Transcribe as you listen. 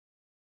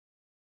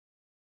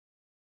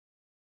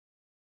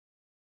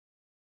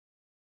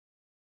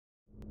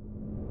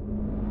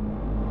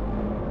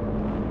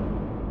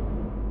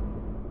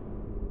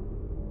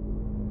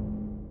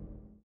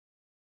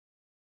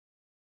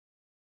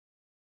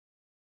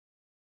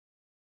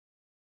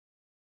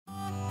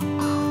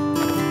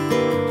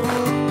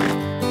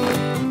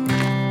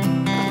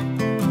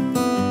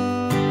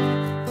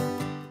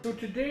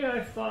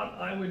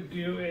thought I would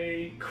do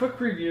a quick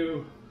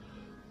review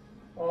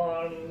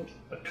on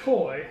a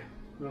toy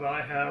that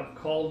I have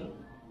called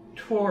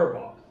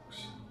Tourbox.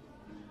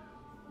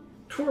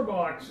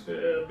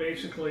 Tourbox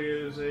basically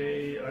is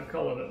I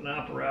call it an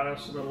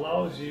apparatus that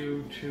allows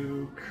you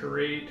to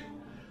create,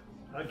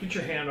 get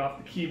your hand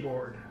off the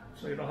keyboard,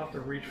 so you don't have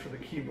to reach for the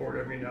keyboard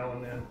every now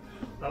and then.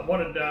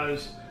 What it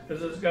does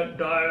is it's got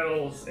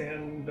dials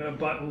and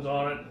buttons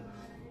on it,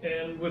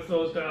 and with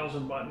those dials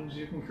and buttons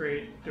you can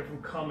create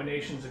different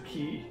combinations of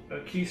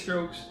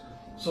keystrokes,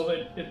 so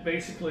that it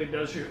basically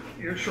does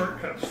your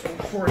shortcuts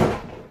for you.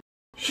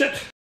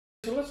 Shit!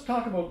 So let's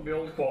talk about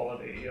build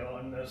quality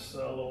on this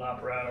little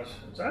apparatus.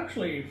 It's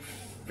actually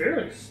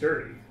fairly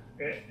sturdy.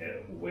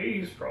 It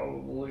weighs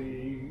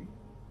probably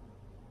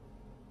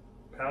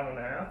a pound and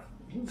a half.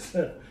 It's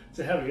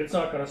heavy. It's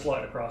not going to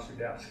slide across your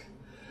desk.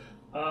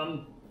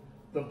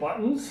 The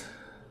buttons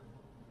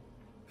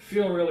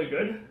feel really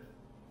good.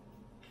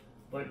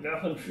 Like,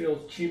 nothing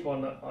feels cheap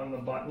on the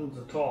buttons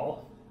at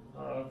all.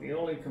 The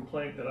only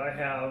complaint that I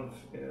have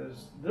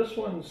is this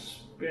one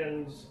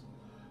spins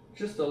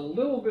just a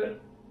little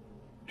bit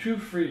too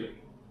freely,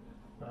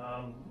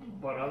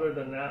 but other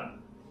than that,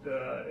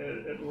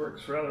 it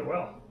works rather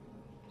well.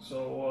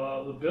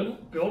 So the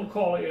build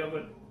quality of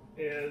it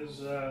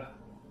is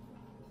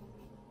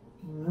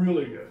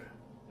really good.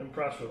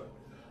 Impressed with it.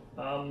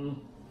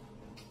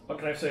 What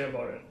can I say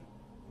about it?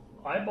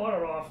 I bought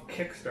it off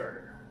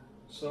Kickstarter,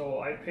 so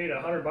I paid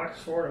 $100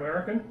 for it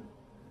American,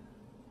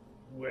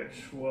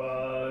 which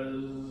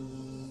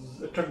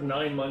was, it took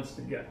 9 months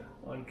to get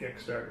on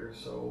Kickstarter,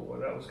 so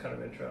that was kind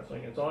of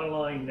interesting. It's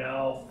online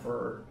now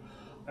for,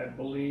 I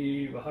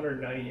believe,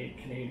 198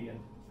 Canadian.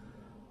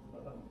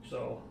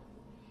 So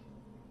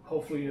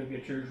hopefully you'll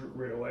get yours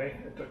right away.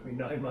 It took me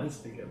 9 months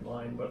to get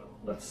mine, but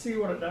let's see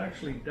what it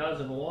actually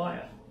does and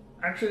why.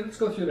 Actually, let's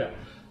go through that.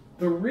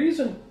 The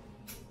reason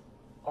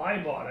I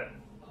bought it,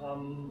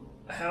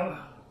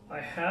 I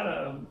had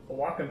a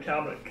Wacom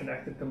tablet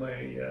connected to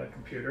my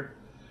computer.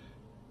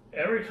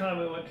 Every time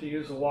I went to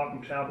use a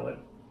Wacom tablet,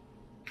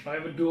 I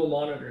have a dual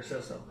monitor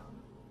system.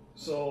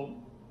 So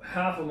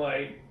half of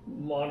my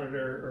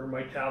monitor or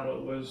my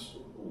tablet was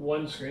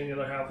one screen, the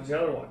other half was the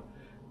other one.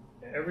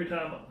 Every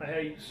time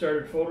I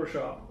started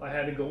Photoshop, I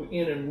had to go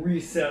in and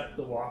reset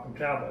the Wacom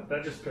tablet.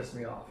 That just pissed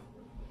me off.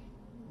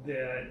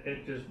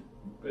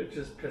 It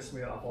just pissed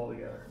me off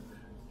altogether.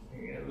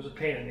 It was a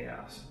pain in the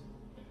ass.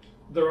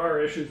 There are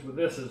issues with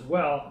this as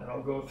well, and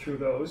I'll go through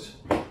those.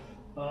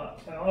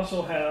 I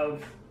also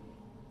have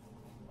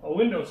a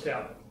Windows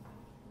tablet,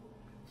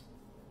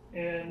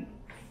 and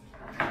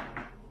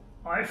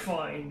I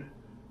find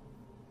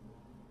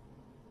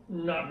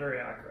not very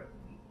accurate.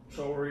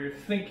 So where you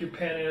think your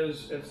pen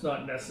is, it's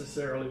not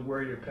necessarily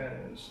where your pen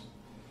is.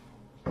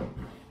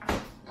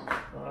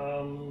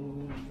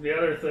 The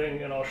other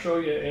thing, and I'll show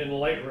you in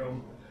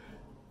Lightroom,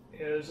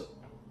 is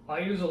I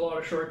use a lot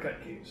of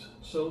shortcut keys.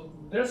 So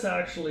this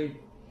actually,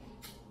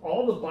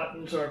 all the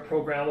buttons are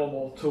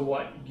programmable to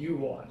what you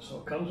want. So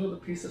it comes with a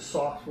piece of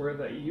software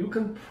that you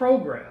can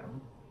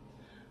program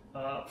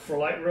for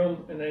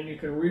Lightroom, and then you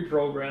can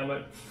reprogram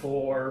it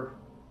for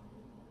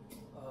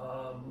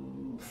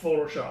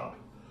Photoshop,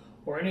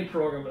 or any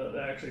program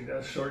that actually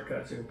does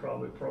shortcuts. You can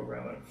probably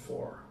program it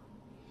for.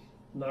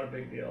 Not a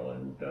big deal.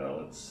 And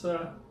let's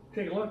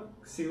take a look,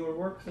 see what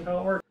works and how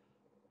it works.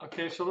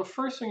 Okay, so the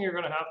first thing you're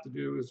going to have to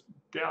do is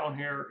down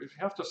here is you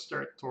have to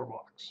start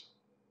Tourbox.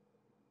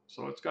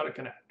 So it's got to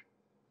connect.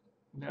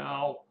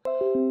 Now,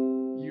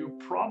 you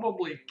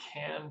probably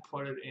can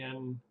put it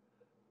in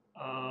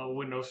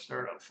Windows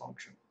startup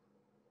function.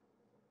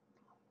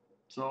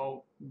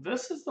 So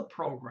this is the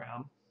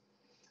program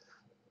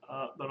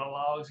that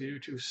allows you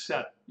to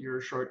set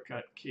your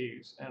shortcut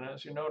keys. And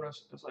as you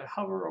notice, as I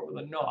hover over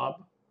the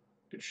knob,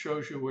 it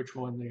shows you which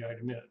one the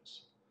item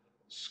is.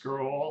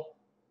 Scroll,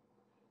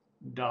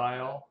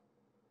 dial,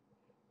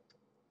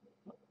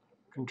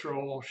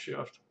 Control,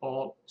 Shift,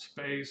 Alt,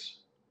 Space.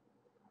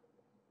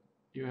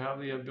 You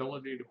have the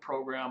ability to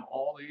program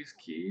all these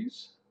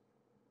keys,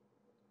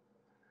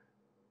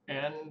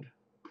 and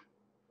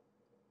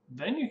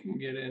then you can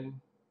get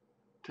in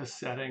to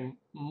setting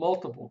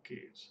multiple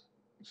keys.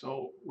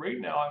 So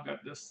right now I've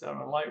got this set on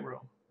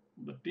Lightroom.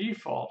 The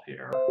default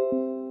here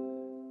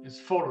is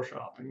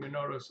Photoshop, and you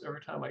notice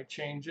every time I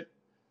change it,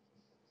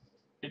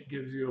 it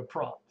gives you a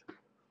prompt.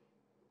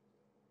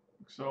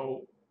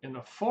 So in the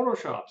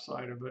Photoshop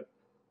side of it,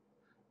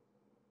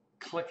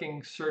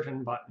 clicking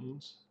certain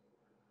buttons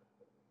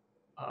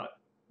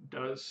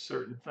does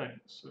certain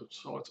things.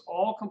 So it's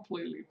all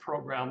completely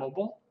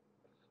programmable,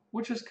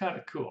 which is kind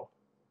of cool.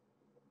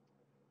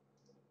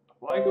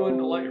 If I go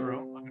into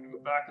Lightroom, I'm going to go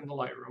back into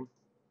Lightroom.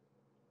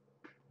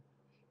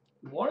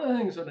 One of the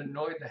things that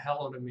annoyed the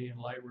hell out of me in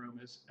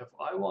Lightroom is if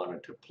I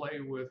wanted to play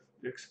with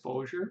the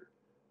exposure.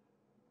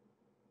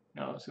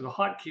 Now, see, the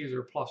hotkeys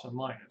are plus and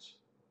minus.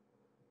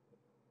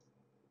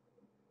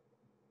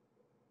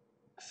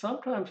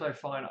 Sometimes I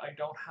find I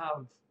don't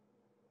have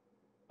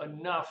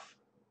enough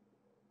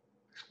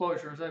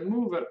exposure. As I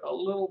move it a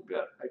little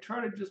bit, I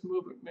try to just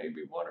move it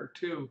maybe 1 or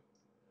 2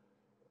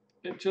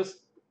 it just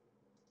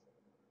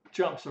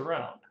jumps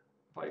around.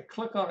 If I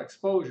click on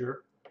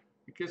exposure,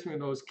 it gives me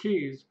those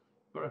keys,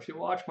 but if you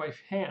watch my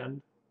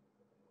hand,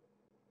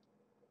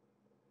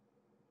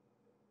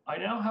 I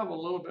now have a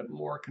little bit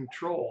more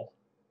control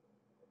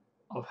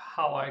of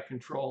how I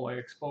control my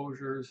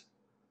exposures,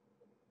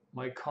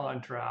 my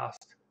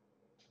contrast.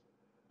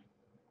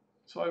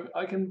 So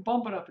I can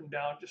bump it up and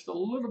down just a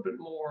little bit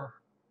more,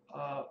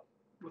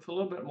 with a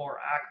little bit more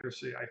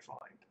accuracy, I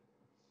find.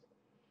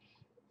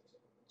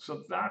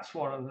 So that's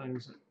one of the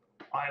things that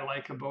I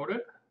like about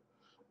it.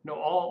 No,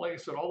 like I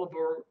said, all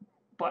the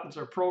buttons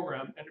are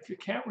programmed, and if you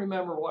can't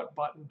remember what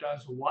button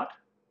does what,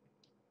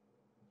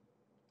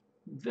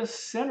 this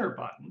center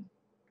button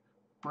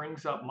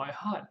brings up my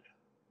HUD.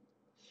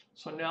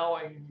 So now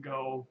I can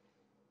go,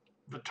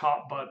 the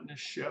top button is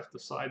shift, the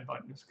side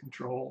button is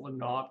control, the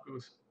knob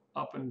goes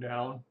up and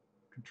down,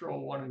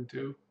 control 1 and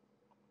 2,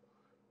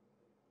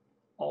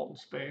 alt and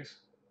space.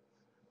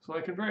 So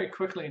I can very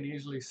quickly and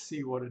easily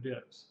see what it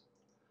is.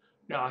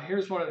 Now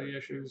here's one of the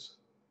issues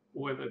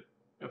with it.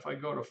 If I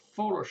go to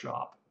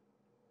Photoshop,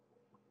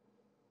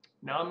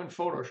 now I'm in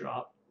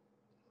Photoshop,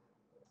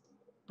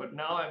 but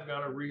now I've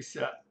got to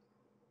reset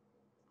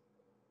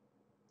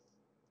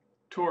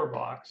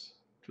Tourbox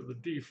to the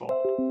default.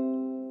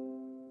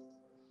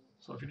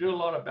 So if you do a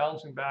lot of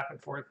bouncing back and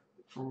forth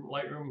from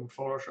Lightroom and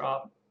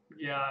Photoshop,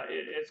 yeah,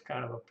 it's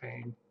kind of a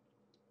pain.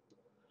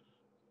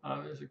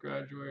 There's a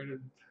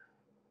graduated,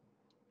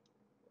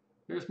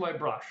 there's my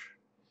brush.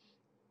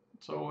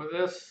 So with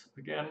this,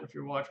 again, if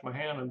you watch my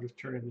hand, I'm just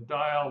turning the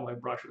dial, my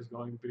brush is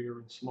going bigger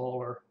and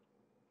smaller.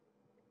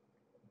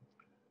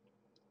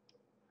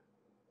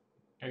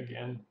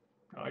 Again,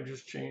 I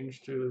just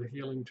changed to the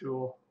healing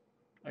tool.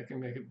 I can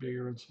make it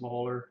bigger and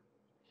smaller.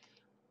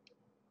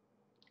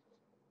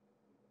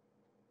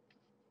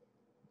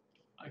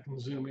 I can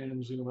zoom in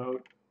and zoom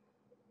out.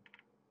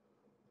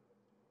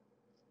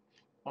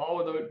 All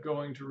without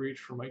going to reach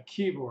for my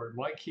keyboard.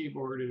 My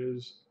keyboard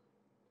is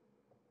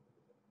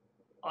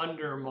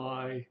under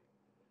my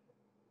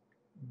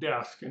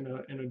desk in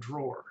a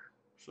drawer.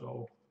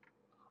 So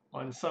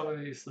on some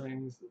of these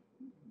things,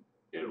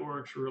 it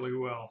works really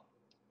well.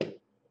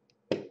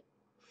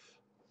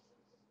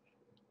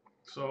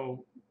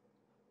 So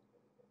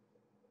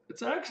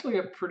it's actually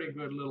a pretty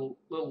good little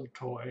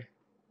toy.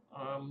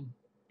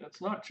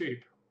 It's not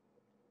cheap.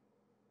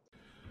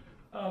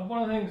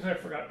 One of the things I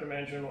forgot to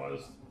mention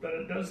was that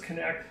it does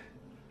connect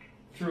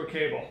through a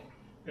cable.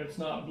 It's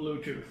not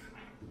Bluetooth.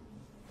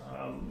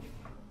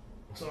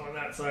 So on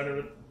that side of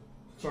it,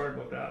 sorry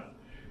about that.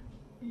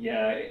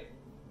 Yeah,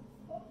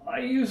 I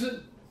use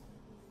it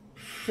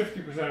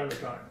 50% of the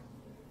time.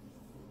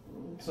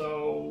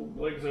 So,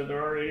 like I said,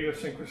 there are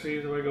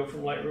idiosyncrasies. If I go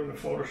from Lightroom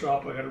to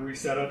Photoshop, I got to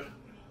reset it.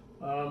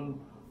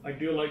 I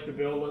do like the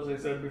build, as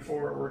I said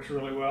before. It works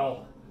really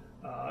well.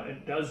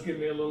 It does give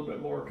me a little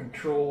bit more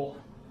control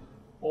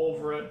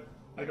over it.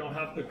 I don't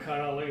have to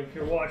kind of, like, if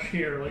you watch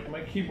here, like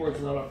my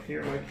keyboard's not up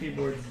here, my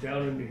keyboard's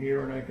down into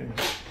here, and I can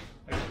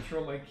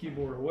throw my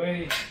keyboard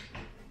away.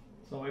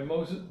 So I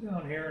mouse it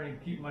down here and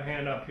I keep my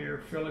hand up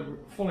here,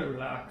 fully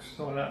relaxed.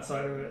 So on that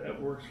side of it, it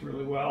works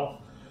really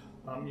well.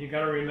 You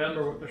got to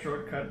remember what the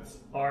shortcuts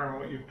are and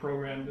what you've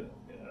programmed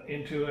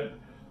into it.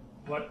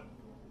 But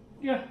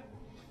yeah,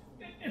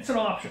 it's an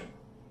option.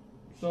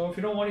 So if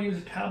you don't want to use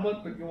a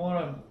tablet, but you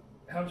want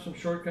to have some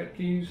shortcut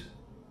keys,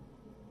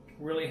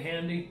 really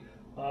handy.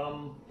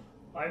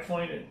 I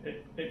find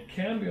it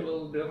can be a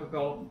little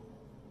difficult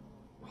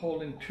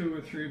holding 2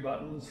 or 3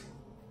 buttons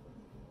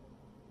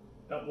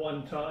at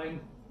one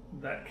time.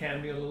 That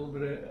can be a little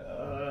bit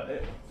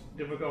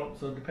difficult,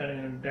 so depending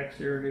on the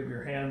dexterity of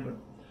your hand. But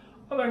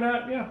other than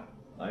that, yeah,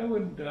 I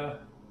would,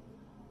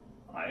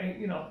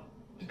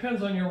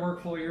 depends on your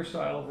workflow, your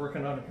style of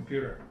working on a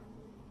computer.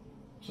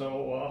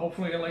 So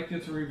hopefully you liked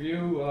this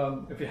review.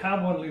 If you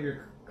have one, leave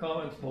your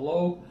comments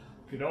below.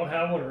 If you don't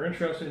have one or are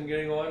interested in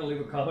getting one,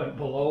 leave a comment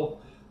below.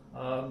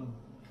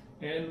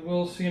 And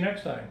we'll see you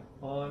next time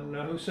on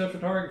Who Said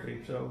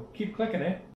Photography. So keep clicking, eh?